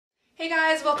Hey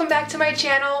guys, welcome back to my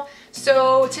channel.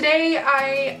 So today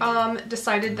I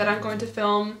decided that I'm going to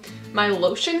film my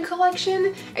lotion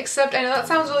collection, except I know that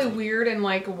sounds really weird and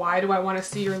like, why do I want to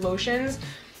see your lotions?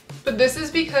 But this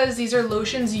is because these are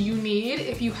lotions you need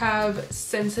if you have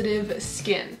sensitive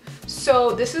skin.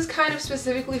 So this is kind of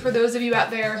specifically for those of you out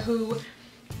there who,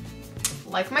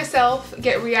 like myself,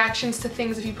 get reactions to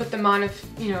things if you put them on, if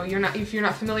you're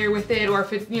not familiar with it, or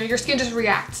if your skin just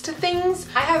reacts to things.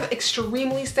 I have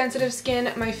extremely sensitive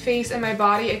skin, my face and my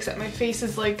body, except my face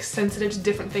is like sensitive to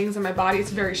different things in my body. It's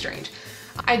very strange.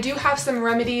 I do have some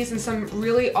remedies and some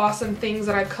really awesome things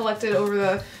that I've collected over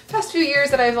the past few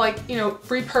years that I've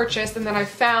repurchased and that I've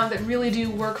found that really do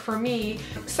work for me.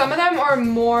 Some of them are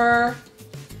more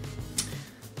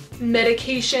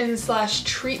medication /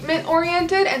 treatment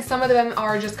oriented, and some of them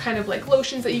are just kind of like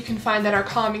lotions that you can find that are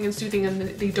calming and soothing, and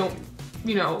they don't,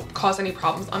 cause any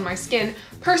problems on my skin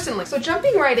personally. So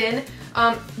jumping right in,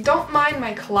 don't mind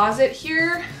my closet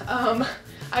here.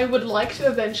 I would like to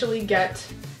eventually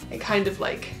get a kind of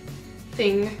like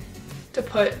thing to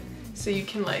put so you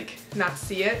can like not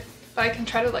see it, but I can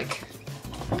try to like,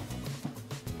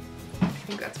 I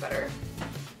think that's better.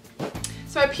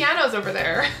 So my piano's over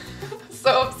there.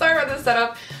 So I'm sorry about this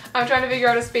setup. I'm trying to figure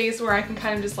out a space where I can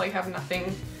kind of just like have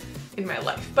nothing in my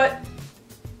life, but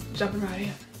jumping right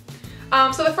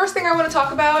in. So the first thing I want to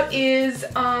talk about is,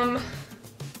 I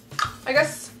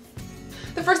guess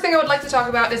the first thing I would like to talk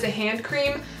about is a hand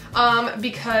cream,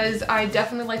 because I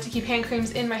definitely like to keep hand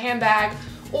creams in my handbag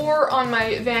or on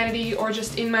my vanity or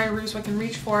just in my room so I can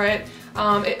reach for it.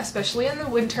 Especially in the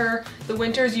winter. The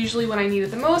winter is usually when I need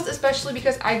it the most, especially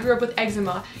because I grew up with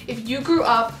eczema. If you grew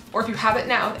up, or if you have it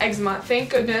now, with eczema, thank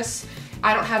goodness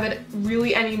I don't have it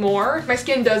really anymore. My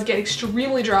skin does get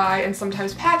extremely dry and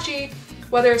sometimes patchy,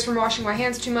 whether it's from washing my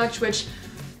hands too much, which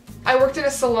I worked in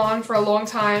a salon for a long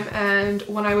time, and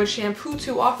when I would shampoo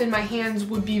too often, my hands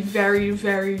would be very,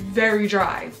 very, very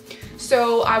dry.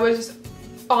 So I was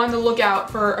on the lookout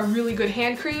for a really good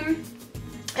hand cream,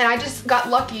 and I just got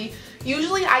lucky.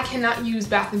 Usually I cannot use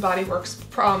Bath & Body Works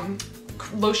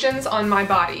lotions on my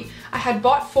body. I had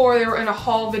bought 4, they were in a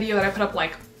haul video that I put up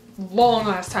like long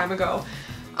last time ago.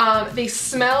 They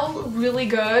smell really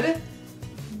good,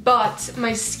 but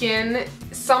my skin,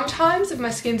 sometimes if my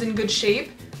skin's in good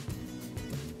shape,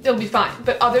 it'll be fine.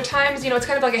 But other times, it's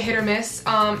kind of like a hit or miss.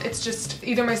 It's just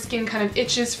either my skin kind of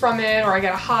itches from it or I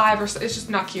get a hive, or it's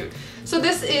just not cute. So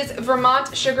this is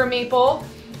Vermont Sugar Maple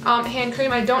hand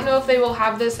cream. I don't know if they will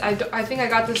have this. I think I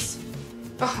got this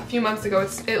a few months ago.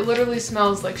 It literally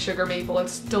smells like sugar maple.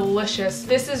 It's delicious.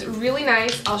 This is really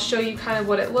nice. I'll show you kind of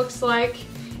what it looks like.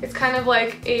 It's kind of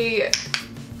like I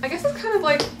guess it's kind of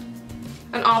like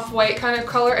an off-white kind of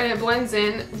color, and it blends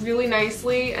in really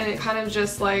nicely, and it kind of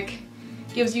just like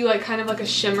gives you like kind of like a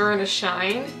shimmer and a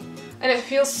shine, and it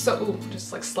feels so, ooh,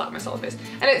 just like slap myself in the face,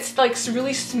 and it's like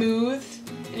really smooth,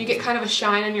 and you get kind of a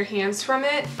shine on your hands from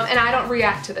it, and I don't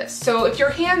react to this. So if your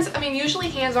hands, usually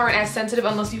hands aren't as sensitive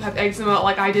unless you have eczema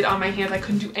like I did on my hands. I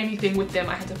couldn't do anything with them.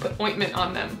 I had to put ointment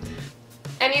on them.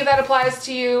 Any of that applies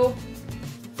to you,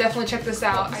 definitely check this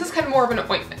out. This is kind of more of an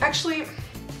ointment. Actually,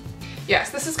 yes,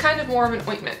 this is kind of more of an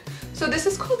ointment. So this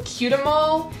is called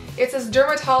Cutamol. It's a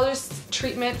dermatologist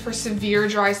treatment for severe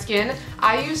dry skin.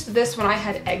 I used this when I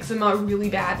had eczema really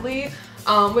badly,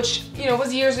 which,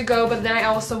 was years ago, but then I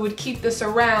also would keep this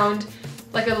around,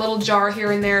 like a little jar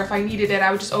here and there if I needed it.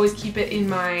 I would just always keep it in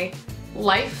my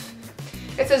life.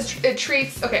 It says it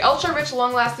treats, ultra rich,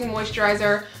 long-lasting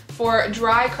moisturizer for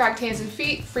dry, cracked hands and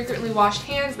feet, frequently washed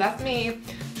hands, that's me,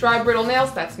 dry, brittle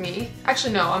nails, that's me.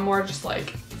 Actually, no, I'm more just like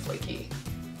flaky.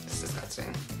 It's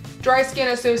disgusting. Dry skin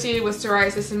associated with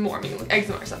psoriasis and more, meaning like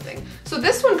eczema or something. So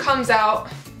this one comes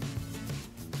out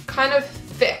kind of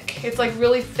thick. It's like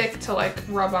really thick to like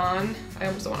rub on. I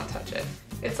almost don't want to touch it.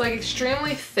 It's like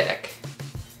extremely thick.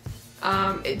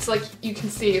 It's like, you can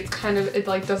see it's kind of, it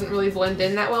like doesn't really blend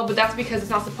in that well, but that's because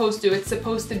it's not supposed to. It's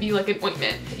supposed to be like an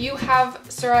ointment. If you have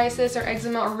psoriasis or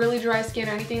eczema or really dry skin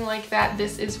or anything like that,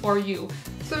 this is for you.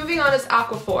 So moving on is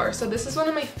Aquaphor. So this is one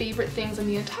of my favorite things in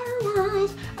the entire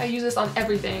world. I use this on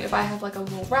everything. If I have like a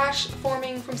little rash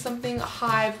forming from something, a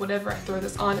hive, whatever, I throw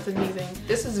this on. It's amazing.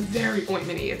 This is very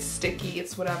ointmenty. It's sticky,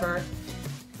 it's whatever,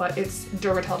 but it's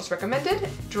dermatologist recommended,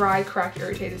 dry, cracked,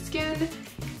 irritated skin,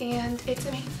 and it's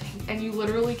amazing. And you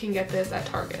literally can get this at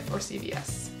Target or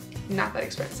CVS. Not that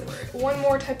expensive. One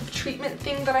more type of treatment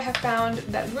thing that I have found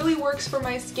that really works for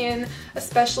my skin,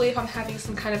 especially if I'm having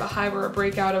some kind of a hive or a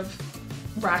breakout of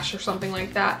rash or something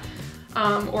like that,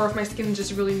 or if my skin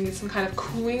just really needs some kind of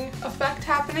cooling effect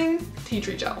happening, tea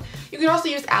tree gel. You can also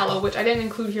use aloe, which I didn't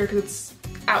include here because it's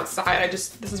outside.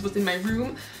 This is what's in my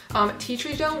room. Tea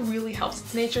tree gel really helps.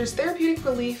 It's nature's therapeutic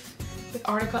relief with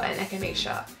arnica and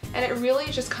echinacea. And it really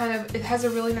just it has a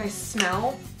really nice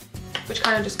smell, which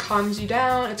kind of just calms you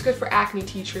down. It's good for acne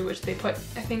tea tree, which they put,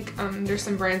 I think there's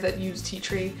some brands that use tea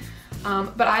tree.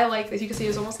 But I like this. You can see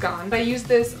it's almost gone. But I use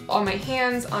this on my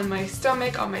hands, on my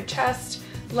stomach, on my chest,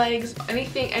 legs,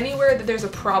 anywhere that there's a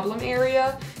problem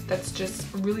area that's just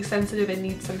really sensitive and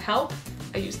needs some help,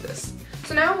 I use this.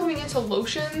 So now moving into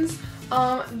lotions.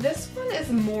 This one is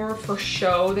more for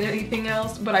show than anything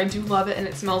else, but I do love it and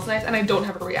it smells nice and I don't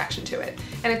have a reaction to it.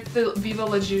 And it's the Viva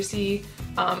La Juicy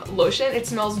lotion. It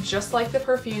smells just like the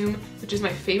perfume, which is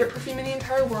my favorite perfume in the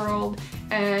entire world.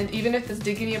 And even if this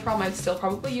did give me a problem, I'd still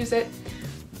probably use it.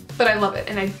 But I love it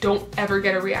and I don't ever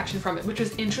get a reaction from it, which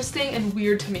was interesting and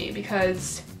weird to me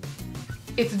because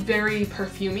it's very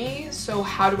perfumey. So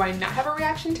how do I not have a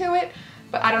reaction to it?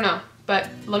 But I don't know. But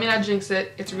let me not jinx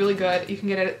it. It's really good. You can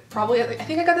get it probably, I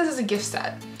think I got this as a gift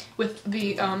set with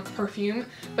the perfume,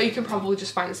 but you can probably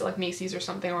just find this at like Macy's or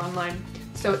something or online.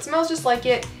 So it smells just like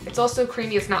it. It's also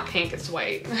creamy. It's not pink, it's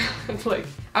white. It's like,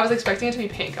 I was expecting it to be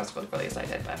pink. I was really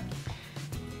excited, but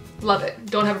love it.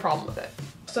 Don't have a problem with it.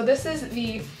 So this is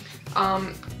the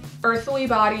Earthly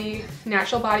Body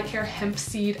Natural Body Care Hemp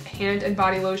Seed Hand and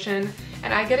Body Lotion.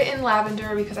 And I get it in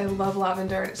lavender because I love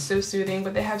lavender and it's so soothing,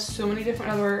 but they have so many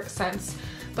different other scents.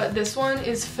 But this one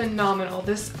is phenomenal.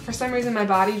 This, for some reason, my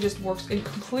body just works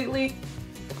completely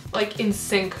like in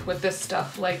sync with this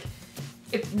stuff. Like,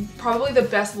 it's probably the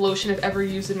best lotion I've ever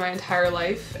used in my entire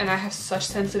life, and I have such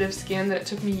sensitive skin that it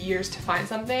took me years to find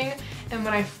something. And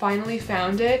when I finally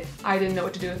found it, I didn't know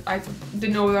what to do. I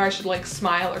didn't know whether I should like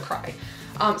smile or cry.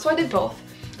 So I did both.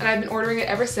 And I've been ordering it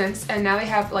ever since, and now they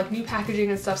have like new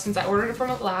packaging and stuff since I ordered it from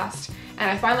it last. And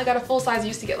I finally got a full size. I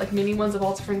used to get like mini ones of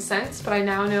all different scents, but I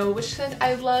now know which scent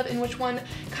I love and which one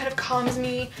kind of calms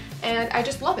me, and I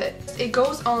just love it. It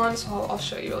goes on, so I'll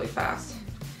show you really fast.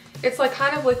 It's like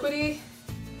kind of liquidy,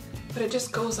 but it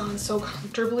just goes on so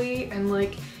comfortably, and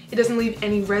like it doesn't leave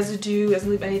any residue, doesn't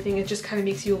leave anything. It just kind of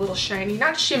makes you a little shiny,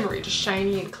 not shimmery, just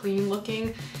shiny and clean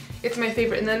looking. It's my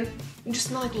favorite. And then you just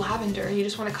smell like lavender and you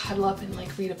just want to cuddle up and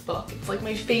like read a book. It's like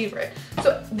my favorite.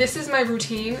 So this is my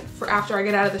routine for after I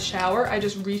get out of the shower. I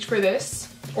just reach for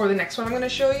this or the next one I'm going to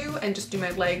show you and just do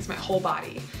my legs, my whole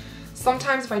body.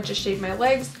 Sometimes if I just shave my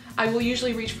legs, I will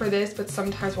usually reach for this, but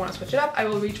sometimes when I switch it up, I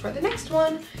will reach for the next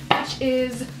one, which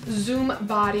is Zoom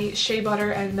Body Shea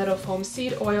Butter and Meadow Foam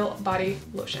Seed Oil Body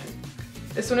Lotion.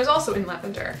 This one is also in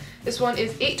lavender. This one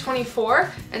is $8.24,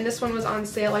 and this one was on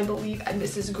sale, I believe, at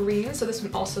Mrs. Green. So this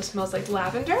one also smells like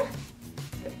lavender.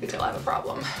 I think I'll have a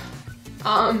problem.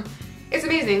 It's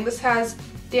amazing. This has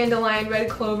dandelion, red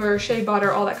clover, shea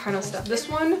butter, all that kind of stuff. This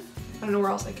one, I don't know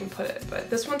where else I can put it, but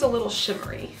this one's a little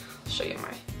shimmery. I'll show you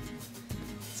my.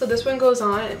 So this one goes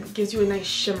on and it gives you a nice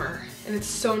shimmer, and it's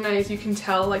so nice. You can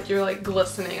tell like you're like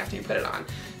glistening after you put it on.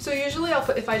 So usually I'll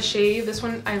put, if I shave, this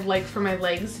one I like for my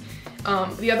legs.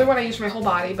 The other one I use for my whole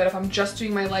body, but if I'm just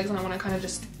doing my legs and I want to kind of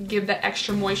just give that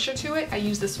extra moisture to it, I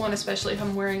use this one, especially if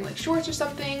I'm wearing like shorts or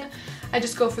something. I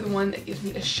just go for the one that gives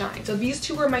me a shine. So these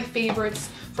two are my favorites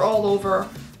for all over,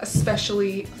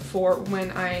 especially for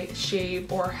when I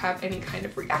shave or have any kind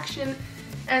of reaction.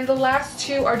 And the last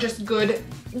two are just good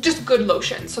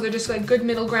lotions. So they're just like good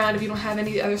middle ground. If you don't have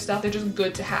any of the other stuff, they're just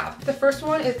good to have. The first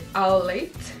one is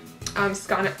Alate.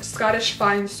 Scottish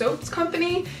Fine Soaps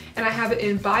Company, and I have it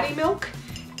in Body Milk,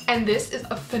 and this is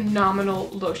a phenomenal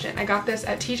lotion. I got this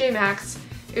at TJ Maxx.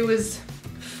 It was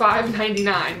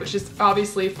 $5.99, which is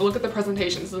obviously, if you look at the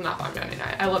presentation, this is not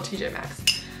 $5.99. I love TJ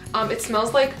Maxx. It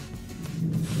smells like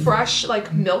fresh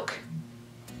like milk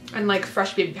and like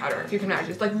fresh baby powder, if you can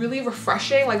imagine. It's like really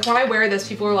refreshing. Like when I wear this,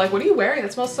 people are like, what are you wearing?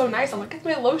 That smells so nice. I'm like, it's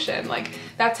my lotion. Like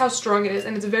that's how strong it is,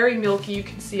 and it's very milky. You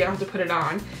can see I don't have to put it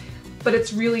on, but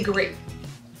it's really great.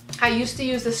 I used to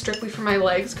use this strictly for my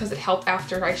legs because it helped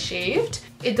after I shaved.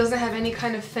 It doesn't have any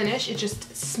kind of finish. It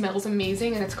just smells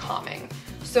amazing and it's calming.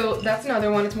 So that's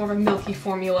another one. It's more of a milky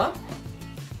formula.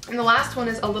 And the last one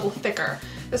is a little thicker.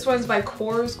 This one's by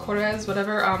Kors,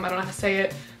 whatever, I don't know how to say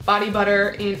it. Body butter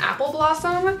in Apple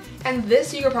Blossom. And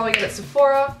this you could probably get at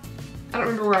Sephora. I don't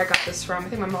remember where I got this from. I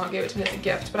think my mom gave it to me as a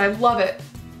gift, but I love it.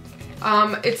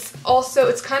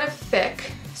 It's kind of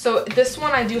thick. So this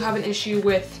one I do have an issue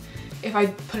with if I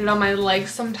put it on my legs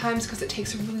sometimes because it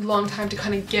takes a really long time to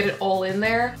kind of get it all in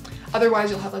there. Otherwise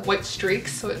you'll have like white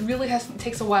streaks, so it really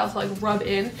takes a while to like rub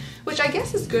in, which I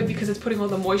guess is good because it's putting all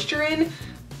the moisture in,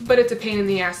 but it's a pain in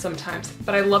the ass sometimes.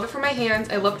 But I love it for my hands,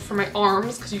 I love it for my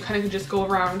arms because you kind of can just go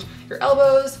around your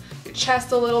elbows, your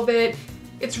chest a little bit.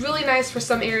 It's really nice for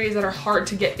some areas that are hard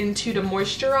to get into to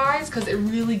moisturize because it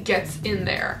really gets in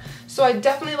there. So I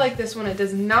definitely like this one. It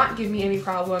does not give me any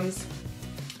problems.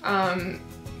 And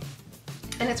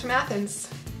it's from Athens.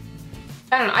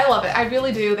 I don't know, I love it. I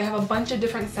really do. They have a bunch of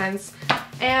different scents,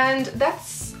 and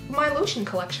that's my lotion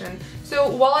collection. So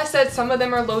while I said some of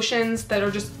them are lotions that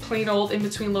are just plain old in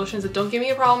between lotions that don't give me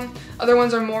a problem, other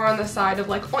ones are more on the side of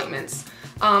like ointments,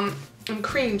 and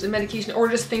creams and medication, or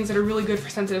just things that are really good for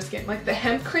sensitive skin. Like the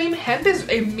hemp cream. Hemp is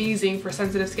amazing for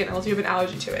sensitive skin unless you have an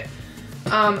allergy to it.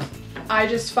 I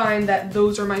just find that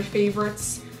those are my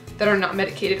favorites that are not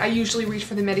medicated. I usually reach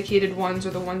for the medicated ones, or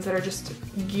the ones that are just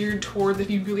geared towards if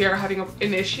you really are having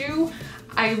an issue.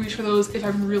 I reach for those if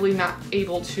I'm really not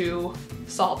able to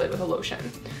solve it with a lotion.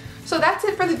 So that's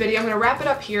it for the video. I'm gonna wrap it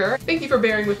up here. Thank you for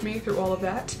bearing with me through all of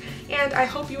that. And I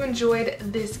hope you enjoyed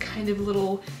this kind of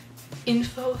little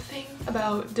info thing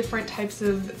about different types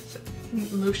of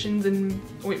lotions and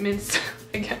ointments,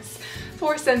 I guess,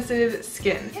 for sensitive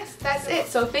skin. Yes, that's it.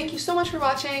 So thank you so much for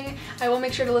watching. I will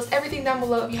make sure to list everything down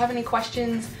below. If you have any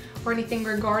questions or anything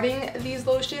regarding these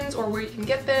lotions, or where you can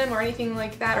get them, or anything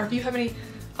like that, or if you have any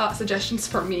suggestions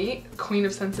for me, Queen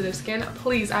of Sensitive Skin,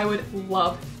 please, I would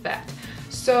love that.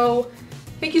 So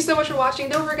thank you so much for watching.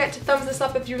 Don't forget to thumbs this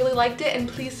up if you really liked it, and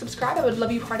please subscribe. I would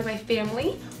love you part of my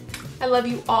family. I love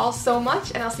you all so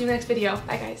much, and I'll see you in the next video.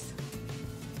 Bye guys.